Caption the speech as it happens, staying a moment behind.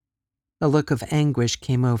A look of anguish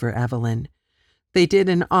came over Evelyn. They did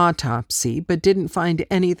an autopsy, but didn't find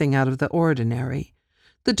anything out of the ordinary.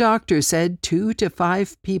 The doctor said 2 to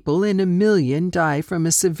 5 people in 1,000,000 die from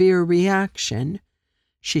a severe reaction.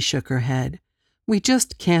 She shook her head. We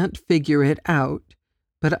just can't figure it out,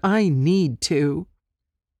 but I need to.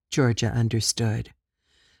 Georgia understood.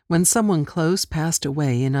 When someone close passed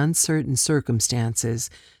away in uncertain circumstances,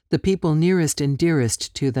 the people nearest and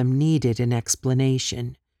dearest to them needed an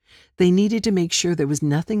explanation. They needed to make sure there was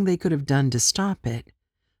nothing they could have done to stop it,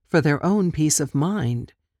 for their own peace of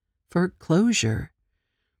mind, for closure.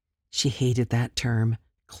 She hated that term,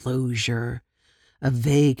 closure, a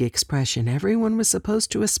vague expression everyone was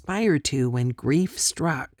supposed to aspire to when grief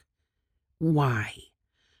struck. Why?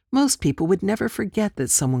 Most people would never forget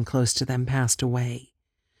that someone close to them passed away.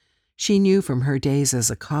 She knew from her days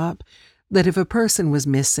as a cop that if a person was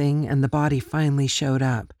missing and the body finally showed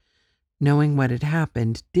up, knowing what had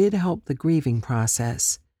happened did help the grieving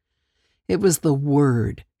process. It was the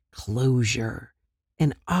word, closure,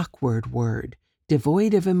 an awkward word,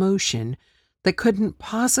 devoid of emotion, that couldn't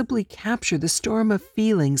possibly capture the storm of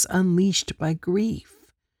feelings unleashed by grief.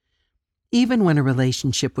 Even when a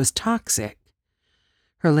relationship was toxic.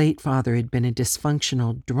 Her late father had been a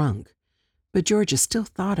dysfunctional drunk, but Georgia still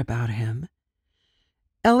thought about him.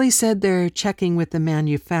 Ellie said they're checking with the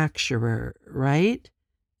manufacturer, right?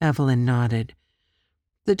 Evelyn nodded.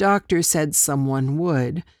 The doctor said someone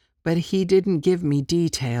would, but he didn't give me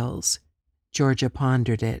details. Georgia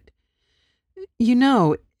pondered it. You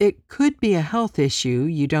know, it could be a health issue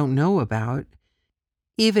you don't know about.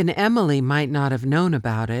 Even Emily might not have known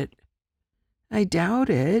about it. I doubt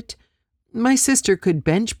it. My sister could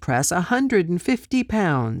bench press 150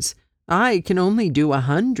 pounds. I can only do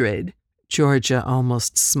 100. Georgia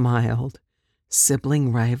almost smiled.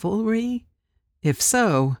 Sibling rivalry? If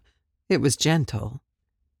so, it was gentle.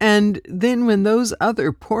 And then when those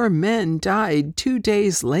other poor men died 2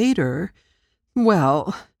 days later,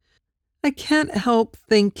 well, I can't help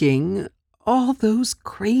thinking all those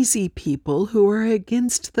crazy people who are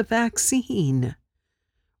against the vaccine.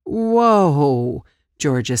 Whoa,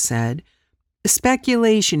 Georgia said.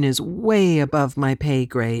 Speculation is way above my pay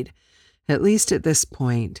grade, at least at this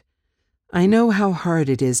point. I know how hard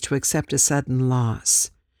it is to accept a sudden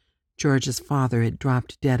loss. Georgia's father had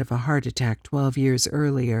dropped dead of a heart attack 12 years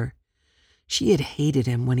earlier. She had hated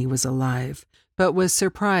him when he was alive, but was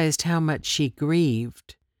surprised how much she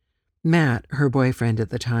grieved. Matt, her boyfriend at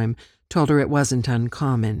the time, told her it wasn't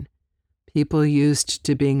uncommon. People used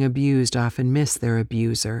to being abused often miss their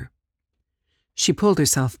abuser. She pulled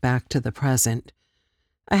herself back to the present.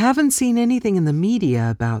 I haven't seen anything in the media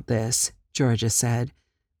about this, Georgia said,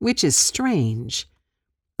 which is strange.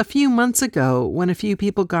 A few months ago, when a few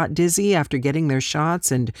people got dizzy after getting their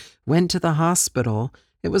shots and went to the hospital,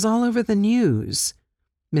 it was all over the news.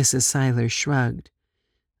 Mrs. Seiler shrugged.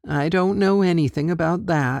 I don't know anything about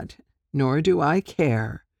that, nor do I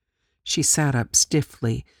care. She sat up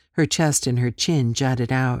stiffly, her chest and her chin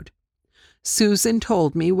jutted out. Susan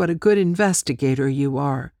told me what a good investigator you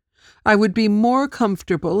are. I would be more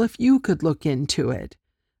comfortable if you could look into it.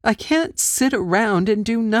 I can't sit around and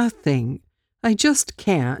do nothing. I just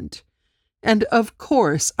can't. And of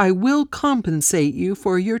course I will compensate you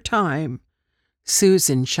for your time.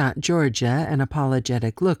 Susan shot Georgia an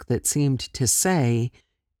apologetic look that seemed to say,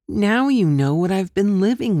 Now you know what I've been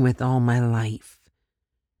living with all my life.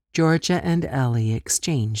 Georgia and Ellie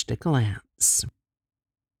exchanged a glance.